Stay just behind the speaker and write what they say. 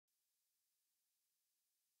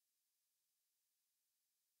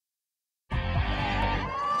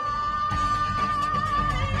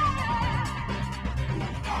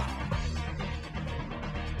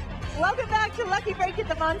to Lucky Break at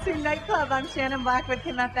the Monsoon Nightclub. I'm Shannon Black with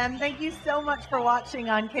KiiM-FM. Thank you so much for watching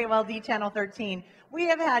on KOLD Channel 13. We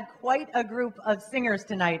have had quite a group of singers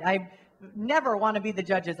tonight. I never want to be the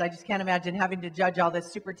judges. I just can't imagine having to judge all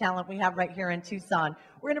this super talent we have right here in Tucson.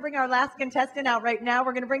 We're going to bring our last contestant out right now.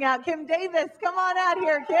 We're going to bring out Kim Davis. Come on out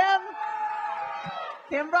here, Kim.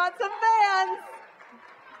 Kim brought some fans.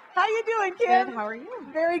 How you doing, Kim? Good. How are you?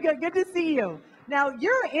 Very good. Good to see you. Now,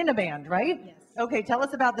 you're in a band, right? Yes. Okay, tell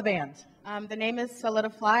us about the band. The name is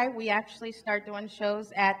Solidify. We actually start doing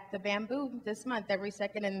shows at the Bamboo this month, every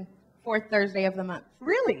second and fourth Thursday of the month.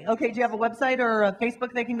 Really? Okay, do you have a website or a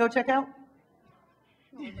Facebook they can go check out?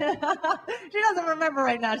 She doesn't remember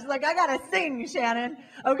right now. She's like, I gotta sing, Shannon.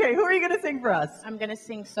 Okay, who are you gonna sing for us? I'm going to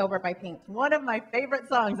sing Sober by Pink. One of my favorite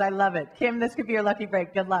songs. I love it. Kim, this could be your lucky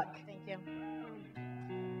break. Good luck. Thank you.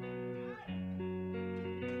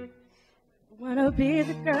 Wanna be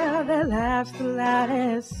the girl that laughs the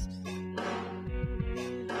loudest,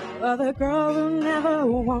 or the girl who never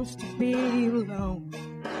wants to be alone.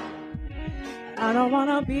 I don't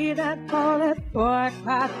wanna be that call at 4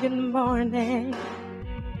 o'clock in the morning.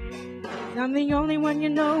 I'm the only one you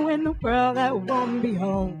know in the world that won't be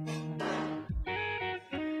home.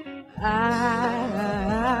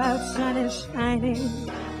 Sun is shining.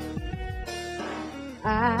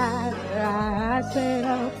 I say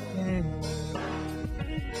okay.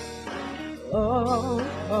 Oh,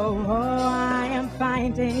 I am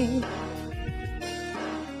finding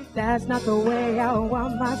that's not the way I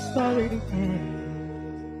want my story to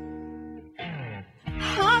end.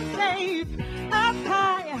 I'm safe, up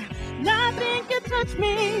high, nothing can touch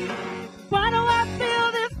me. Why do I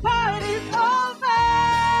feel this party's over?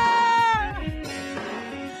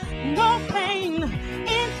 No pain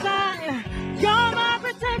inside, you're my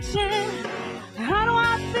protection. How do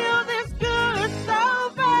I feel this good sober?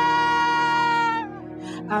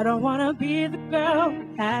 I don't wanna be the girl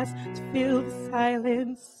who has to feel the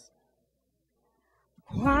silence.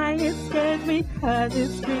 Quiet scares me 'cause it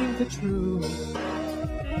screams the truth.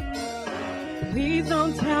 Please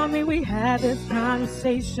don't tell me we had this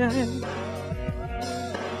conversation.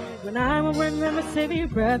 When I will remember saving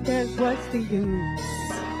breath, there's what's the use?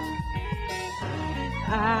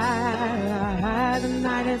 The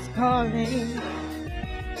night is calling,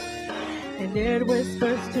 and it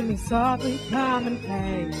whispers to me softly, come and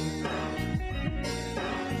play.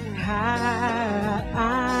 I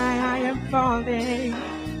am falling,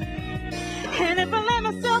 and if I let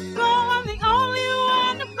myself go, I'm the only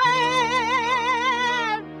one to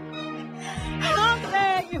blame. I'm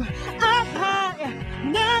safe, up high,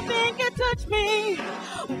 nothing can touch me.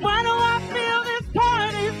 Why do I feel this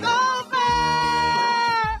party's over?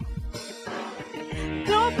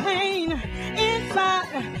 No pain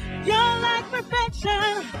inside, you're like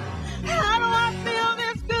perfection. How do I feel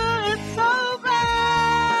this good sober?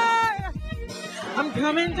 I'm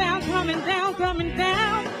coming down, coming down, coming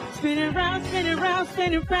down. Spinning round, spinning round,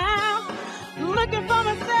 spinning round. Looking for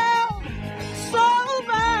myself,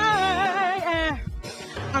 sober. Yeah.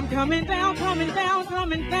 I'm coming down, coming down,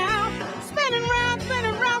 coming down. Spinning round,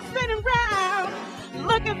 spinning round, spinning round.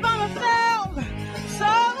 Looking for myself,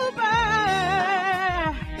 sober.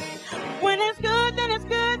 When it's good, then it's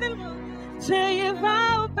good, then till you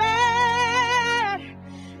fall bad.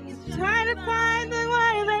 It's trying to find the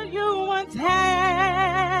way that you once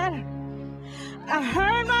had. I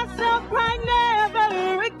heard myself cry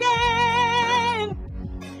never again.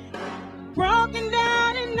 Broken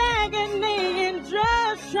down in agony and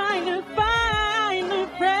just trying to find a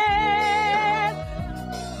friend.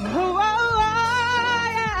 Oh,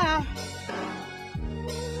 yeah.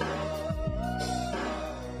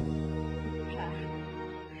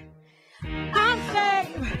 I'm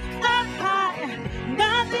safe, up high,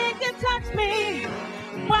 nothing can touch me.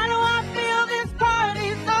 Why do I feel this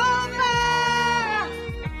party's over?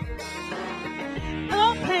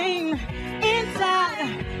 No pain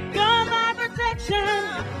inside, you're my protection.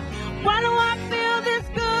 Why do I feel this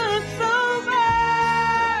good sober?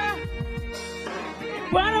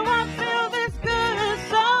 Why do I feel this good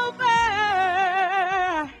sober?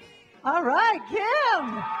 All right,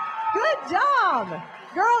 Kim. Good job.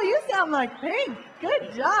 Girl, you sound like Pink.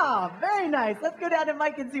 Good job. Very nice. Let's go down to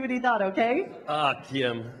Mike and see what he thought, okay?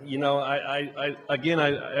 Kim, you know, I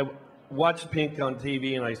watched Pink on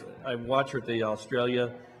TV, and I watched her at the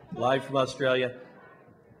Australia, live from Australia.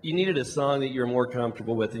 You needed a song that you're more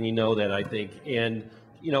comfortable with, and you know that, I think. And,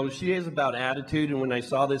 you know, she is about attitude, and when I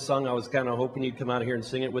saw this song, I was kind of hoping you'd come out here and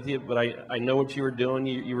sing it with you, but I know what you were doing.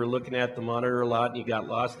 You were looking at the monitor a lot, and you got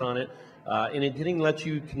lost on it. And it didn't let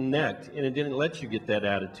you connect, and it didn't let you get that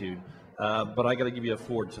attitude. But I got to give you a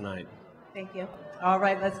 4 tonight. Thank you. All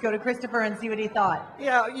right, let's go to Christopher and see what he thought.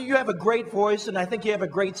 Yeah, you have a great voice, and I think you have a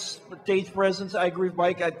great stage presence. I agree with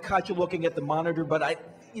Mike. I caught you looking at the monitor, but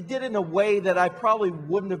you did it in a way that I probably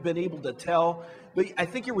wouldn't have been able to tell. But I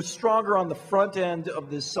think you were stronger on the front end of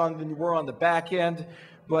this song than you were on the back end.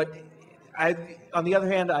 But on the other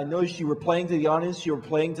hand, I noticed you were playing to the audience, you were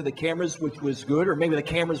playing to the cameras, which was good, or maybe the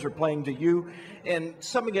cameras were playing to you. And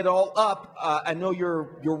summing it all up, I know you're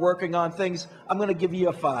working on things. I'm going to give you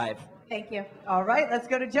a 5. Thank you. All right, let's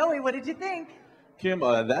go to Joey. What did you think? Kim,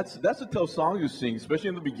 that's a tough song to sing, especially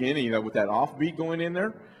in the beginning, with that offbeat going in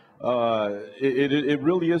there. It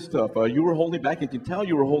really is tough. You were holding back. You can tell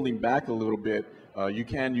you were holding back a little bit. You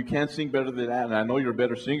can sing better than that, and I know you're a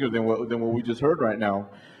better singer than what we just heard right now.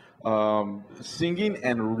 Singing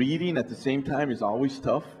and reading at the same time is always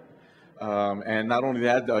tough. And not only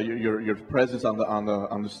that, your presence on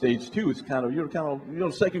the stage too. It's you're kind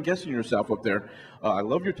of second guessing yourself up there. I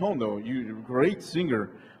love your tone though. You're a great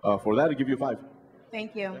singer. For that, I give you a 5.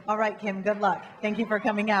 Thank you. All right, Kim, good luck. Thank you for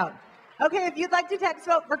coming out. Okay, if you'd like to text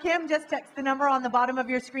vote for Kim, just text the number on the bottom of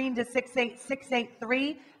your screen to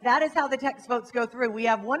 68683. That is how the text votes go through. We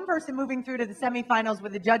have one person moving through to the semifinals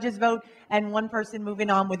with the judges' vote and one person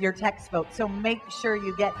moving on with your text vote. So make sure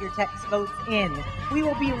you get your text votes in. We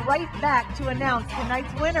will be right back to announce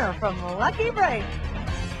tonight's winner from Lucky Break.